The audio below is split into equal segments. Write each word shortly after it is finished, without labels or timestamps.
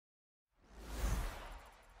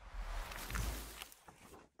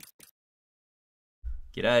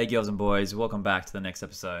G'day girls and boys, welcome back to the next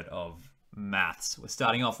episode of Maths. We're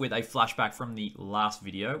starting off with a flashback from the last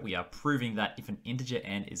video. We are proving that if an integer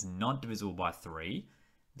n is not divisible by 3,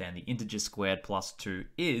 then the integer squared plus 2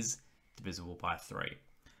 is divisible by 3.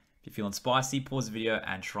 If you're feeling spicy, pause the video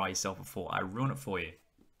and try yourself before I ruin it for you.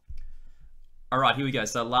 Alright, here we go.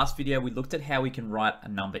 So last video we looked at how we can write a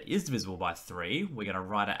number is divisible by 3. We're going to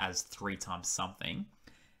write it as 3 times something.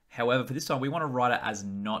 However, for this one we want to write it as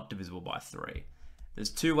not divisible by 3. There's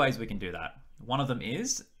two ways we can do that. One of them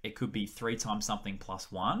is, it could be 3 times something plus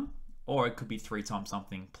 1, or it could be 3 times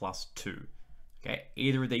something plus 2. Okay,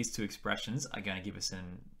 either of these two expressions are going to give us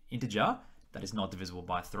an integer that is not divisible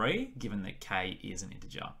by 3, given that k is an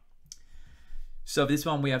integer. So for this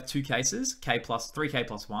one, we have two cases, 3k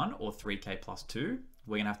plus 1 or 3k plus 2.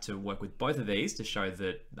 We're going to have to work with both of these to show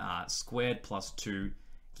that squared plus 2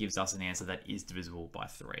 gives us an answer that is divisible by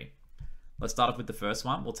 3. Let's start off with the first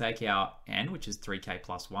one. We'll take our n, which is 3k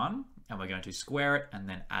plus 1, and we're going to square it and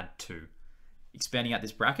then add 2. Expanding out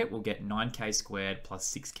this bracket, we'll get 9k squared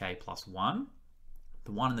plus 6k plus 1.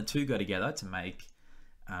 The 1 and the 2 go together to make,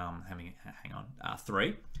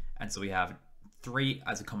 3. And so we have 3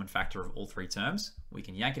 as a common factor of all three terms. We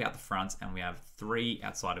can yank it out the front and we have 3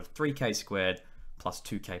 outside of 3k squared plus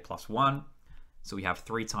 2k plus 1. So we have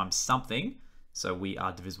 3 times something. So we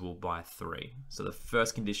are divisible by 3. So the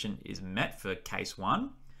first condition is met for case 1.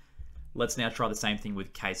 Let's now try the same thing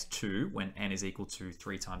with case 2 when n is equal to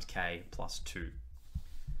 3 times k plus 2.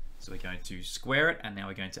 So we're going to square it and now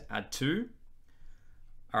we're going to add 2.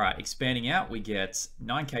 Alright, expanding out, we get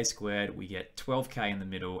 9k squared, we get 12k in the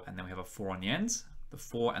middle, and then we have a 4 on the ends. The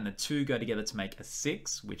 4 and the 2 go together to make a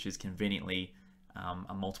 6, which is conveniently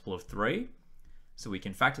a multiple of 3. So we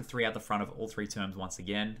can factor 3 out the front of all three terms once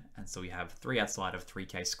again, and so we have 3 outside of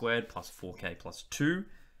 3k squared plus 4k plus 2.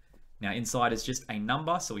 Now inside is just a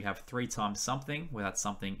number, so we have 3 times something, where that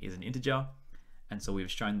something is an integer. And so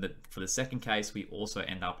we've shown that for the second case, we also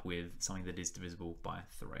end up with something that is divisible by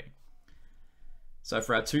 3. So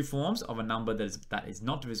for our two forms of a number that is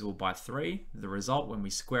not divisible by 3, the result when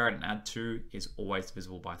we square it and add 2 is always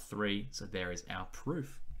divisible by 3. So there is our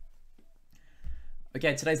proof.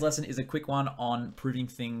 Okay, today's lesson is a quick one on proving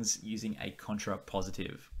things using a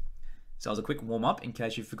contrapositive. So as a quick warm-up, in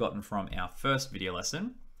case you've forgotten from our first video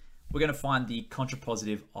lesson, we're going to find the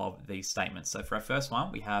contrapositive of these statements. So for our first one,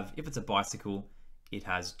 we have, if it's a bicycle, it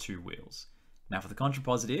has 2 wheels. Now for the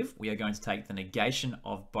contrapositive, we are going to take the negation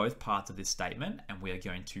of both parts of this statement and we are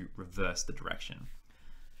going to reverse the direction.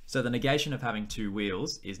 So the negation of having 2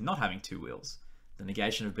 wheels is not having 2 wheels. The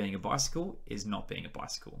negation of being a bicycle is not being a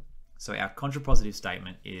bicycle. So our contrapositive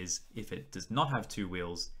statement is, if it does not have 2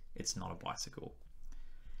 wheels, it's not a bicycle.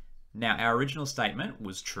 Now our original statement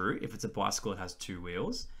was true. If it's a bicycle, it has 2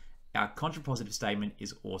 wheels. Our contrapositive statement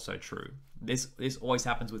is also true. This always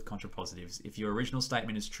happens with contrapositives. If your original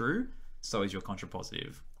statement is true, so is your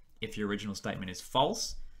contrapositive. If your original statement is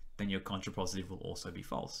false, then your contrapositive will also be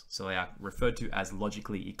false. So they are referred to as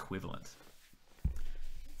logically equivalent.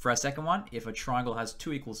 For our second one, if a triangle has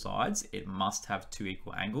 2 equal sides, it must have 2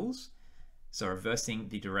 equal angles. So reversing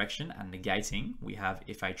the direction and negating, we have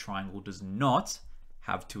if a triangle does not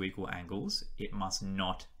have 2 equal angles, it must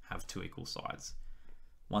not have 2 equal sides.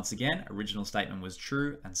 Once again, original statement was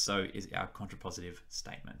true, and so is our contrapositive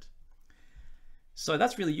statement. So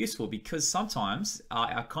that's really useful because sometimes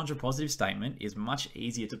our contrapositive statement is much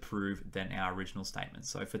easier to prove than our original statement.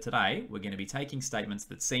 So for today, we're going to be taking statements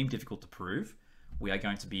that seem difficult to prove. We are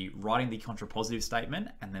going to be writing the contrapositive statement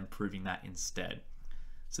and then proving that instead.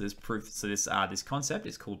 So this concept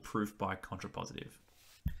is called proof by contrapositive.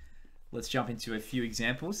 Let's jump into a few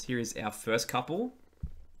examples. Here is our first couple.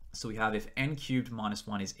 So we have if n cubed minus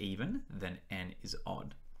 1 is even, then n is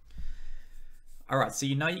odd. All right, so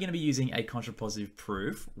you know you're going to be using a contrapositive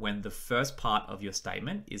proof when the first part of your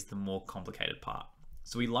statement is the more complicated part.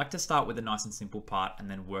 So we like to start with a nice and simple part and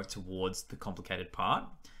then work towards the complicated part.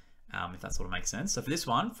 If that sort of makes sense. So for this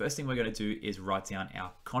one, first thing we're going to do is write down our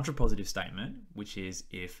contrapositive statement, which is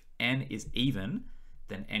if n is even,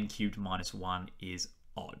 then n cubed minus 1 is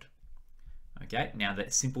odd. Okay, now the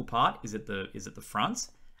simple part is at the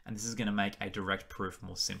front, and this is going to make a direct proof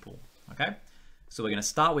more simple. Okay, so we're going to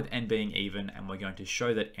start with n being even, and we're going to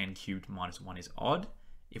show that n cubed minus 1 is odd.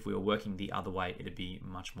 If we were working the other way, it'd be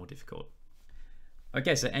much more difficult.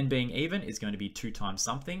 Okay, so n being even is going to be 2 times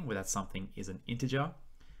something, where that something is an integer.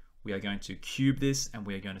 We are going to cube this and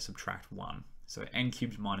we are going to subtract 1. So n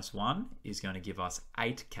cubed minus 1 is going to give us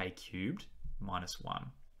 8k cubed minus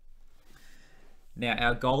 1. Now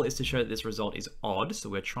our goal is to show that this result is odd, so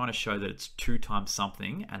we're trying to show that it's 2 times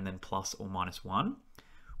something and then plus or minus 1.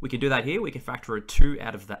 We can do that here. We can factor a 2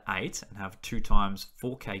 out of the 8 and have 2 times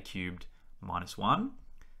 4k cubed minus 1.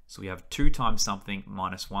 So we have 2 times something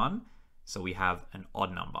minus 1. So we have an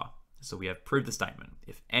odd number. So we have proved the statement.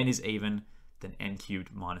 If n is even, then n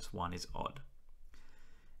cubed minus 1 is odd.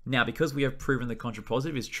 Now, because we have proven the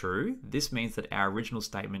contrapositive is true, this means that our original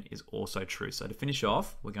statement is also true. So to finish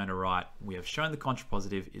off, we're going to write, we have shown the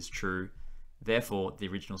contrapositive is true, therefore the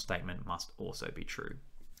original statement must also be true.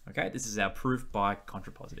 Okay, this is our proof by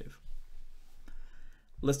contrapositive.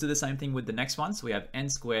 Let's do the same thing with the next one. So we have n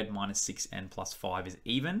squared minus 6n plus 5 is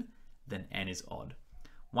even, then n is odd.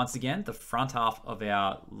 Once again, the front half of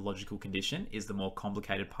our logical condition is the more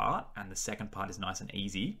complicated part, and the second part is nice and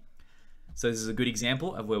easy. So this is a good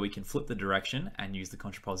example of where we can flip the direction and use the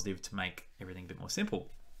contrapositive to make everything a bit more simple.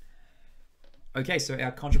 Okay, so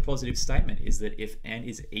our contrapositive statement is that if n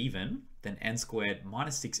is even, then n squared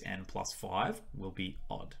minus 6n plus 5 will be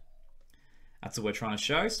odd. That's what we're trying to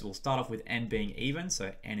show. So we'll start off with n being even.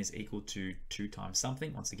 So n is equal to 2 times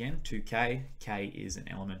something. Once again, 2k. K is an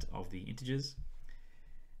element of the integers.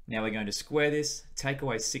 Now we're going to square this, take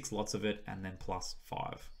away 6 lots of it, and then plus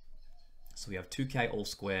 5. So we have 2k all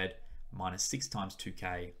squared minus 6 times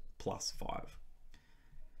 2k plus 5.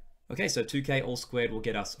 Okay, so 2k all squared will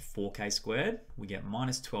get us 4k squared. We get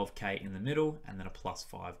minus 12k in the middle, and then a plus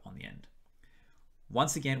 5 on the end.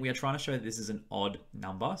 Once again, we are trying to show that this is an odd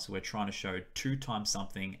number. So we're trying to show 2 times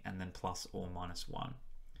something and then plus or minus 1.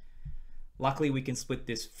 Luckily, we can split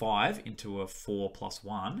this 5 into a 4 plus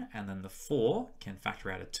 1, and then the 4 can factor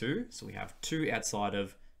out a 2. So we have 2 outside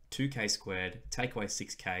of 2k squared, take away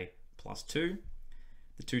 6k plus 2.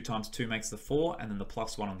 The 2 times 2 makes the 4, and then the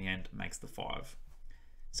plus 1 on the end makes the 5.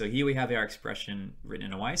 So here we have our expression written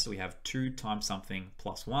in a way. So we have 2 times something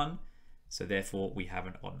plus 1. So therefore, we have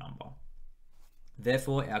an odd number.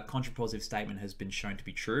 Therefore, our contrapositive statement has been shown to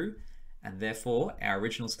be true, and therefore our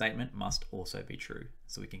original statement must also be true.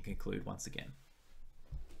 So we can conclude once again.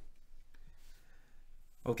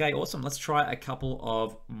 Okay, awesome. Let's try a couple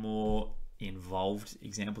of more involved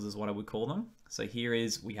examples is what I would call them. So here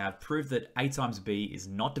is, we have proved that a times b is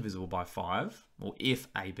not divisible by 5, or if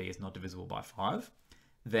ab is not divisible by 5,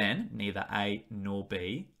 then neither a nor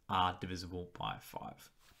b are divisible by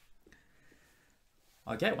 5.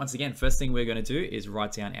 Okay, once again, first thing we're going to do is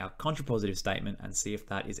write down our contrapositive statement and see if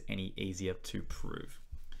that is any easier to prove.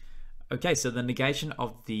 Okay, so the negation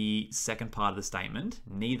of the second part of the statement,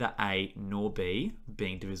 neither a nor b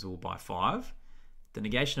being divisible by 5, the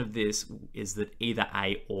negation of this is that either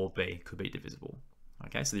a or b could be divisible.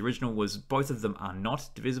 Okay, so the original was both of them are not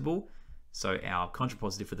divisible, so our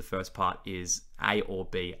contrapositive for the first part is a or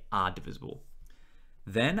b are divisible.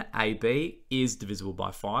 Then AB is divisible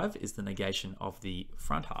by 5 is the negation of the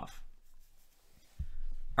front half.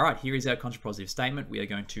 All right, here is our contrapositive statement. We are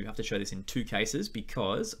going to have to show this in 2 cases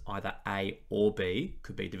because either A or B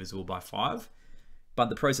could be divisible by 5, but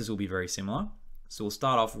the process will be very similar. So we'll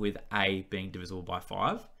start off with A being divisible by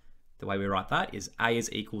 5. The way we write that is A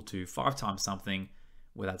is equal to 5 times something,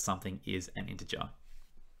 where that something is an integer.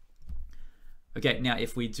 Okay, now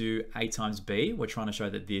if we do a times b, we're trying to show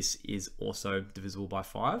that this is also divisible by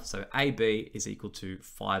 5. So ab is equal to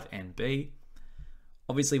 5nb.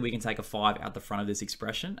 Obviously, we can take a 5 out the front of this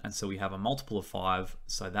expression, and so we have a multiple of 5,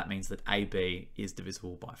 so that means that ab is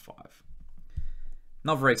divisible by 5.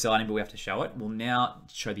 Not very exciting, but we have to show it. We'll now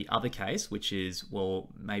show the other case, which is,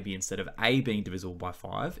 well, maybe instead of a being divisible by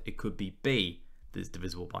 5, it could be b that is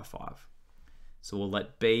divisible by 5. So we'll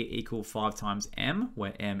let b equal 5 times m,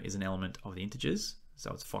 where m is an element of the integers.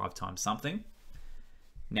 So it's 5 times something.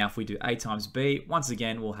 Now if we do a times b, once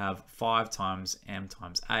again, we'll have 5 times m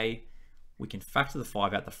times a. We can factor the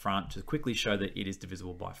 5 out the front to quickly show that it is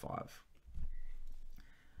divisible by 5.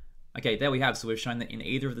 Okay, there we have. So we've shown that in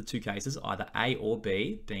either of the 2 cases, either a or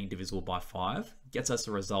b being divisible by 5 gets us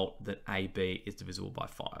the result that ab is divisible by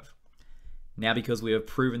 5. Now, because we have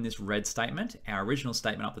proven this red statement, our original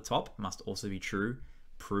statement up the top must also be true,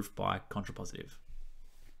 proof by contrapositive.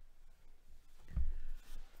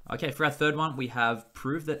 Okay, for our third one, we have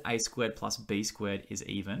proved that a squared plus b squared is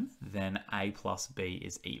even, then a plus b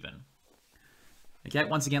is even. Okay,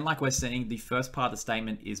 once again, like we're seeing, the first part of the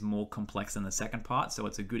statement is more complex than the second part, so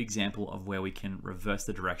it's a good example of where we can reverse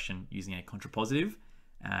the direction using a contrapositive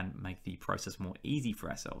and make the process more easy for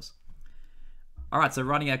ourselves. All right, so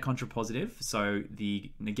writing our contrapositive, so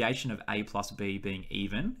the negation of a plus b being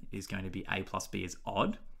even is going to be a plus b is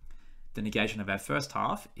odd. The negation of our first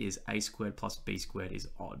half is a squared plus b squared is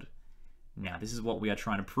odd. Now, this is what we are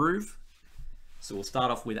trying to prove. So we'll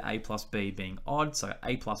start off with a plus b being odd. So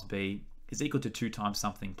a plus b is equal to 2 times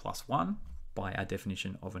something plus 1 by our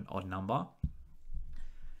definition of an odd number.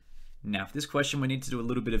 Now for this question, we need to do a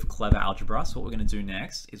little bit of clever algebra. So what we're going to do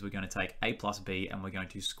next is we're going to take a plus b and we're going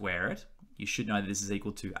to square it. You should know that this is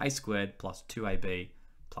equal to a squared plus 2ab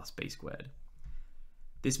plus b squared.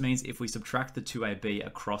 This means if we subtract the 2ab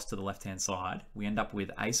across to the left-hand side, we end up with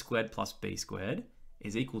a squared plus b squared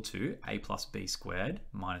is equal to a plus b squared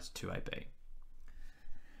minus 2ab.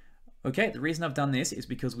 Okay, the reason I've done this is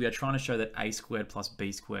because we are trying to show that a squared plus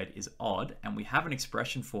b squared is odd, and we have an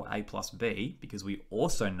expression for a plus b because we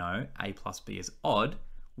also know a plus b is odd.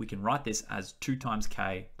 We can write this as 2 times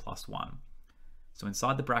k plus 1. So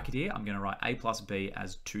inside the bracket here, I'm going to write a plus b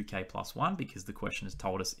as 2k plus 1 because the question has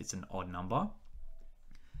told us it's an odd number.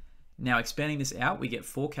 Now expanding this out, we get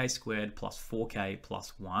 4k squared plus 4k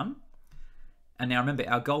plus 1. And now remember,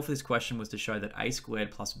 our goal for this question was to show that a squared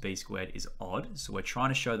plus b squared is odd. So we're trying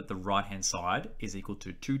to show that the right-hand side is equal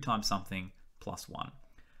to 2 times something plus 1,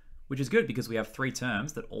 which is good because we have 3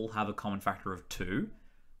 terms that all have a common factor of 2.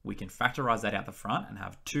 We can factorize that out the front and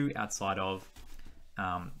have 2 outside of,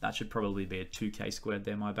 that should probably be a 2k squared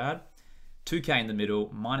there, my bad. 2k in the middle,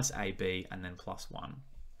 minus ab, and then plus 1.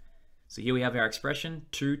 So here we have our expression,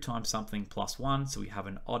 2 times something plus 1. So we have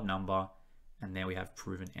an odd number, and there we have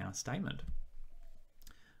proven our statement.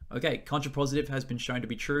 Okay, contrapositive has been shown to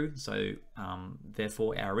be true, so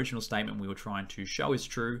therefore our original statement we were trying to show is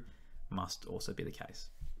true must also be the case.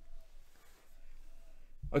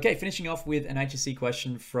 Okay, finishing off with an HSC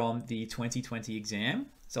question from the 2020 exam.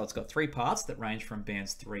 So it's got 3 parts that range from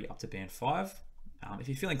bands 3 up to band 5. If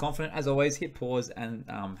you're feeling confident, as always, hit pause and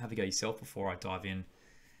have a go yourself before I dive in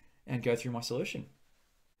and go through my solution.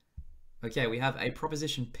 Okay, we have a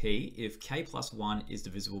proposition P. If k plus 1 is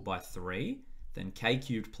divisible by 3, then k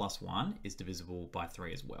cubed plus 1 is divisible by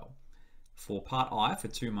 3 as well. For part I, for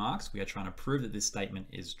 2 marks, we are trying to prove that this statement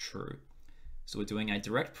is true. So we're doing a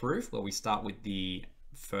direct proof where we start with the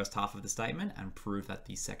first half of the statement and prove that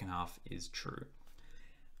the second half is true.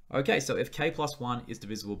 Okay, so if k plus 1 is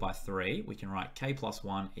divisible by 3, we can write k plus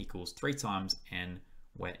 1 equals 3 times n,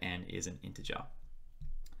 where n is an integer.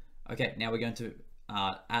 Okay, now we're going to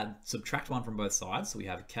subtract 1 from both sides. So we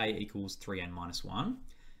have k equals 3n minus 1.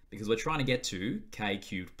 Because we're trying to get to k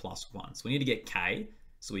cubed plus 1. So we need to get k,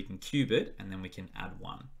 so we can cube it, and then we can add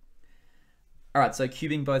 1. All right, so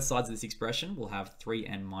cubing both sides of this expression, we'll have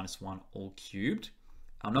 3n minus 1 all cubed.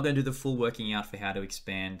 I'm not going to do the full working out for how to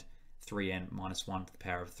expand 3n minus 1 to the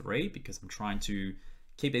power of 3, because I'm trying to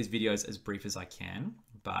keep these videos as brief as I can.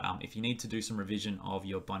 But if you need to do some revision of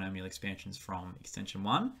your binomial expansions from extension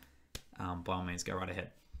 1, by all means, go right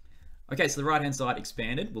ahead. Okay, so the right-hand side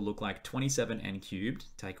expanded will look like 27n cubed,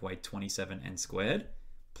 take away 27n squared,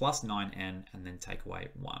 plus 9n, and then take away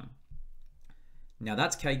 1. Now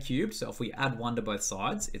that's k cubed, so if we add 1 to both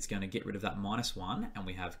sides, it's going to get rid of that minus 1, and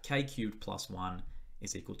we have k cubed plus 1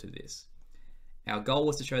 is equal to this. Our goal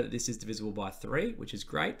was to show that this is divisible by 3, which is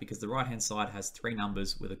great because the right-hand side has 3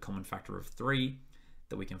 numbers with a common factor of 3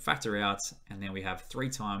 that we can factor out, and then we have 3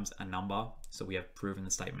 times a number, so we have proven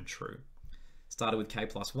the statement true. Started with k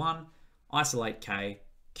plus 1, isolate k,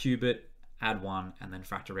 cube it, add 1, and then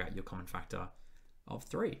factor out your common factor of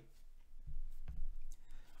 3.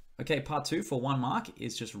 Okay, part 2 for 1 mark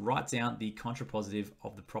is just write down the contrapositive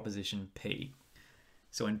of the proposition P.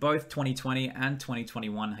 So in both 2020 and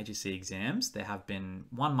 2021 HSC exams, there have been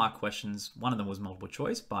 1 mark questions. One of them was multiple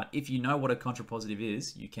choice, but if you know what a contrapositive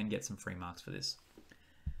is, you can get some free marks for this.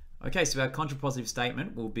 Okay, so our contrapositive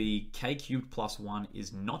statement will be k cubed plus 1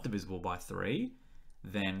 is not divisible by 3.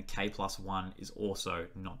 Then k plus 1 is also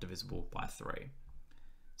not divisible by 3.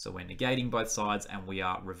 So we're negating both sides and we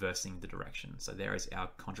are reversing the direction. So there is our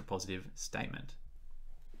contrapositive statement.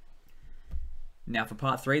 Now for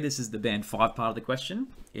part 3, this is the band 5 part of the question.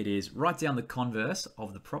 It is write down the converse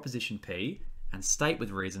of the proposition P and state with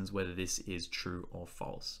reasons whether this is true or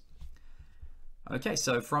false. Okay,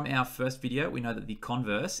 so from our first video, we know that the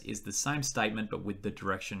converse is the same statement but with the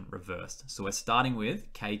direction reversed. So we're starting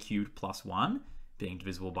with k cubed plus 1 being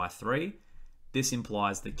divisible by 3. This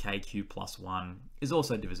implies that k cubed plus 1 is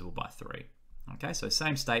also divisible by 3. Okay, so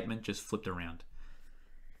same statement, just flipped around.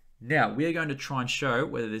 Now, we are going to try and show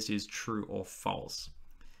whether this is true or false.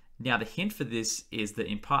 Now, the hint for this is that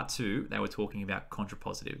in part 2, they were talking about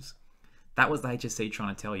contrapositives. That was the HSC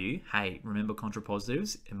trying to tell you, hey, remember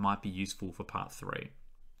contrapositives? It might be useful for part 3.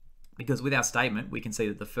 Because with our statement, we can see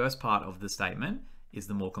that the first part of the statement is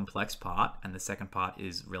the more complex part, and the second part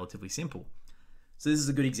is relatively simple. So this is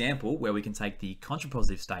a good example where we can take the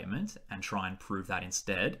contrapositive statement and try and prove that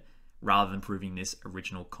instead, rather than proving this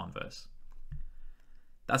original converse.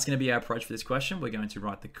 That's going to be our approach for this question. We're going to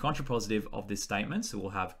write the contrapositive of this statement. So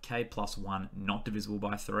we'll have k plus 1 not divisible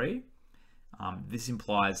by 3. This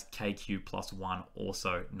implies k cubed plus 1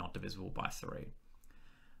 also not divisible by 3.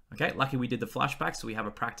 Okay, lucky we did the flashback, so we have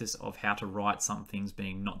a practice of how to write some things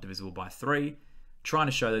being not divisible by 3, trying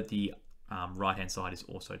to show that the right-hand side is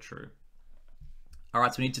also true. All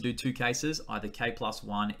right, so we need to do two cases. Either k plus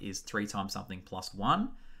 1 is 3 times something plus 1,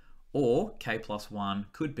 or k plus 1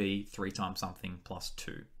 could be 3 times something plus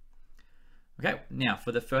 2. Okay, now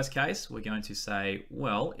for the first case, we're going to say,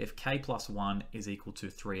 well, if k plus 1 is equal to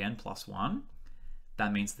 3n plus 1,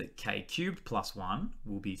 that means that k cubed plus 1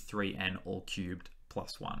 will be 3n all cubed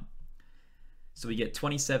plus 1. So we get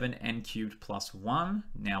 27n cubed plus 1.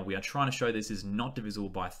 Now we are trying to show this is not divisible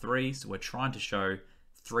by 3, so we're trying to show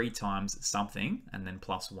 3 times something and then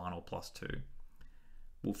plus 1 or plus 2.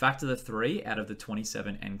 We'll factor the 3 out of the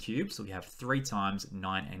 27n cubed, so we have 3 times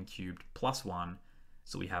 9n cubed plus 1.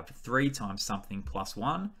 So we have 3 times something plus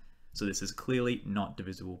 1. So this is clearly not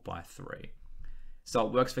divisible by 3. So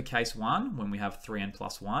it works for case 1 when we have 3n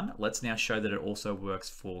plus 1. Let's now show that it also works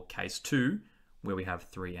for case 2 where we have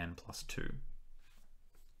 3n plus 2.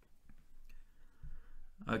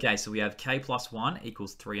 Okay, so we have k plus 1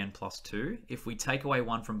 equals 3n plus 2. If we take away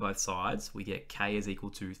 1 from both sides, we get k is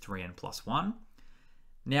equal to 3n plus 1.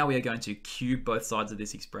 Now we are going to cube both sides of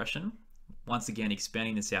this expression. Once again,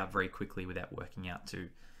 expanding this out very quickly without working out to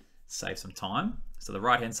save some time. So the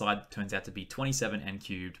right-hand side turns out to be 27n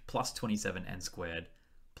cubed plus 27n squared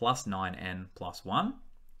plus 9n plus 1.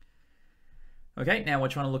 Okay, now we're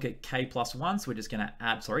trying to look at k plus 1, so we're just going to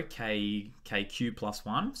add, k cubed plus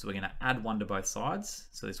 1, so we're going to add 1 to both sides,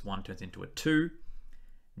 so this 1 turns into a 2.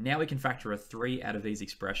 Now we can factor a 3 out of these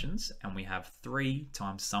expressions, and we have 3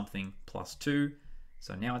 times something plus 2,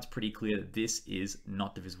 so now it's pretty clear that this is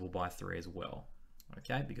not divisible by 3 as well,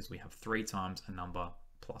 okay, because we have 3 times a number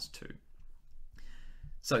plus 2.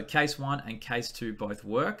 So case 1 and case 2 both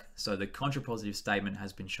work, so the contrapositive statement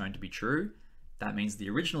has been shown to be true. That means the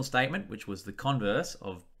original statement, which was the converse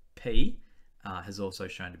of P, has also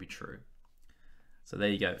shown to be true. So there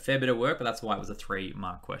you go. Fair bit of work, but that's why it was a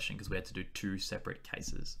 3-mark question, because we had to do 2 separate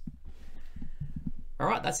cases. All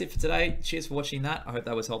right, that's it for today. Cheers for watching that. I hope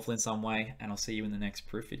that was helpful in some way, and I'll see you in the next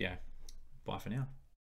proof video. Bye for now.